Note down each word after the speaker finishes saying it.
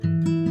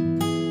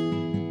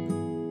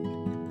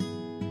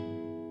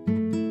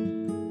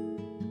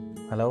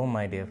Hello,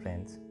 my dear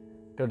friends.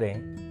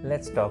 Today,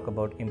 let's talk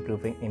about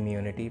improving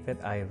immunity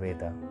with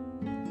Ayurveda.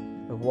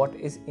 What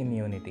is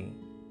immunity?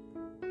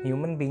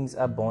 Human beings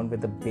are born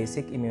with a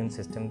basic immune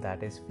system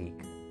that is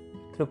weak.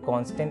 Through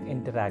constant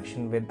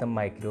interaction with the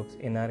microbes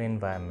in our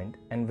environment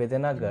and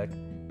within our gut,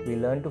 we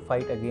learn to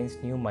fight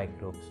against new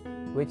microbes,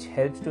 which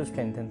helps to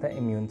strengthen the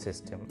immune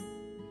system.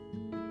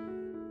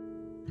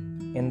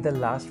 In the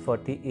last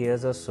 40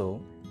 years or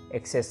so,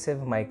 excessive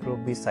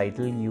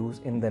microbicidal use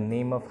in the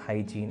name of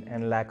hygiene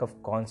and lack of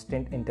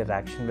constant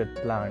interaction with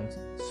plants,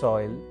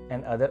 soil,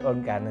 and other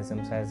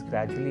organisms has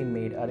gradually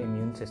made our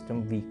immune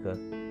system weaker,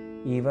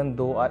 even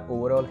though our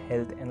overall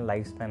health and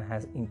lifespan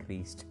has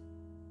increased.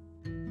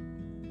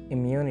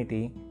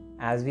 Immunity,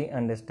 as we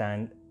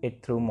understand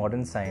it through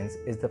modern science,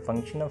 is the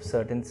function of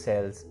certain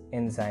cells,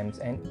 enzymes,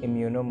 and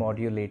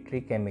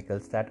immunomodulatory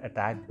chemicals that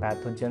attack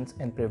pathogens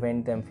and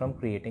prevent them from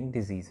creating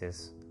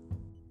diseases.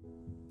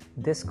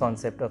 This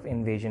concept of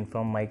invasion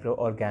from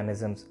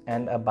microorganisms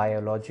and a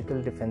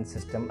biological defense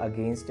system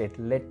against it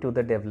led to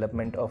the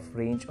development of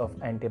range of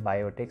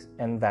antibiotics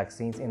and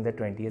vaccines in the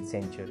 20th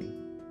century.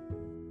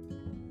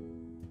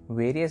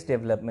 Various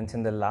developments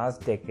in the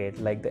last decade,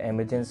 like the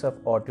emergence of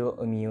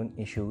autoimmune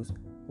issues,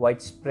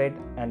 widespread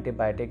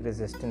antibiotic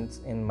resistance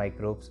in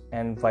microbes,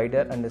 and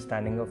wider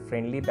understanding of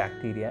friendly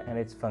bacteria and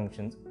its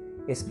functions,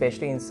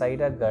 especially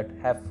inside our gut,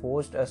 have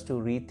forced us to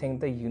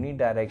rethink the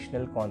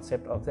unidirectional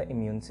concept of the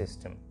immune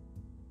system.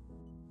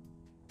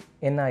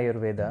 In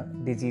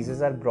Ayurveda,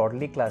 diseases are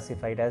broadly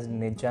classified as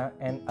Nija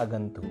and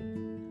Aganthu.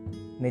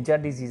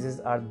 Nija diseases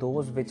are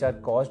those which are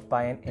caused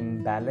by an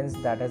imbalance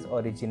that has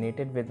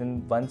originated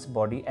within one's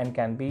body and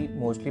can be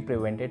mostly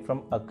prevented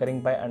from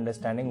occurring by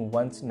understanding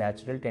one's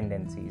natural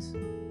tendencies.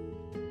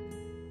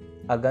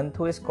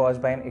 Aganthu is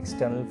caused by an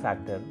external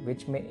factor,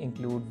 which may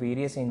include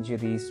various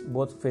injuries,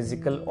 both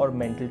physical or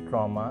mental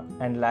trauma,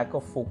 and lack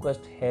of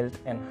focused health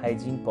and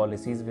hygiene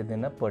policies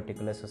within a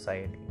particular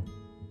society.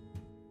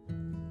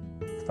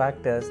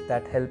 Factors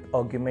that help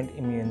augment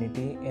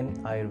immunity in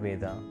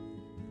Ayurveda: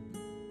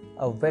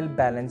 a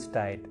well-balanced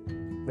diet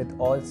with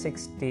all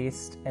 6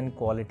 tastes and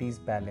qualities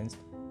balanced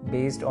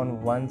based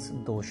on one's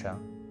dosha,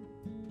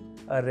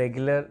 a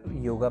regular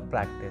yoga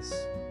practice,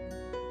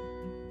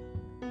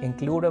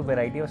 include a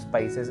variety of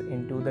spices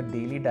into the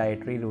daily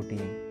dietary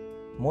routine.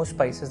 Most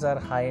spices are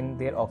high in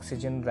their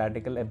oxygen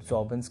radical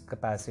absorbance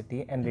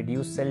capacity and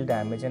reduce cell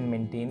damage and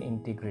maintain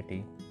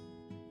integrity.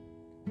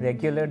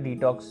 Regular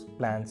detox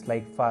plans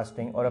like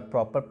fasting or a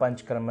proper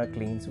panchkarma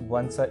cleanse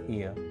once a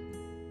year.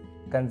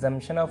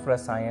 Consumption of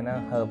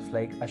rasayana herbs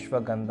like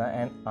ashwagandha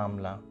and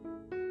amla.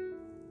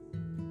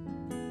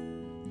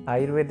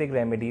 Ayurvedic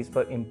remedies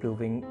for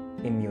improving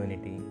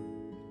immunity.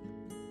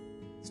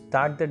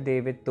 Start the day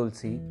with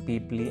tulsi,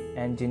 peepli,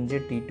 and ginger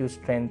tea to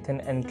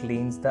strengthen and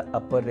cleanse the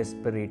upper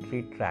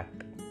respiratory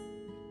tract.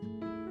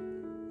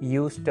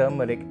 Use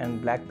turmeric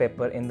and black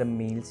pepper in the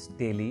meals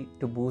daily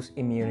to boost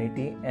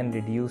immunity and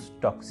reduce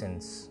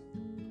toxins.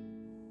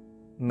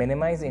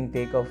 Minimize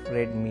intake of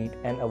red meat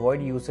and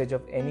avoid usage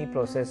of any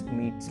processed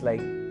meats like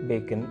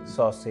bacon,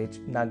 sausage,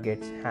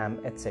 nuggets, ham,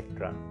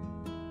 etc.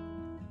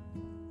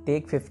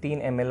 Take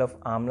 15 ml of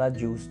amla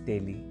juice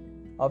daily.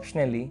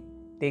 Optionally,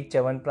 take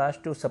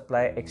Chyawanprash to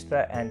supply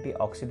extra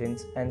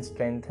antioxidants and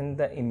strengthen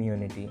the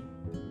immunity.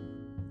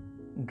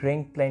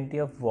 Drink plenty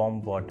of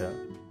warm water.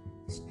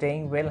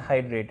 Staying well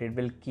hydrated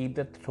will keep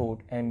the throat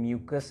and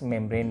mucous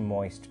membrane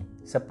moist,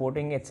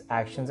 supporting its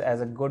actions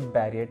as a good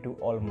barrier to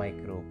all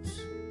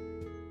microbes.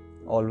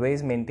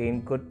 Always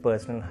maintain good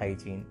personal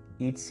hygiene.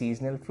 Eat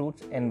seasonal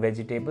fruits and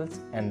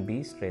vegetables and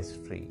be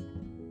stress-free.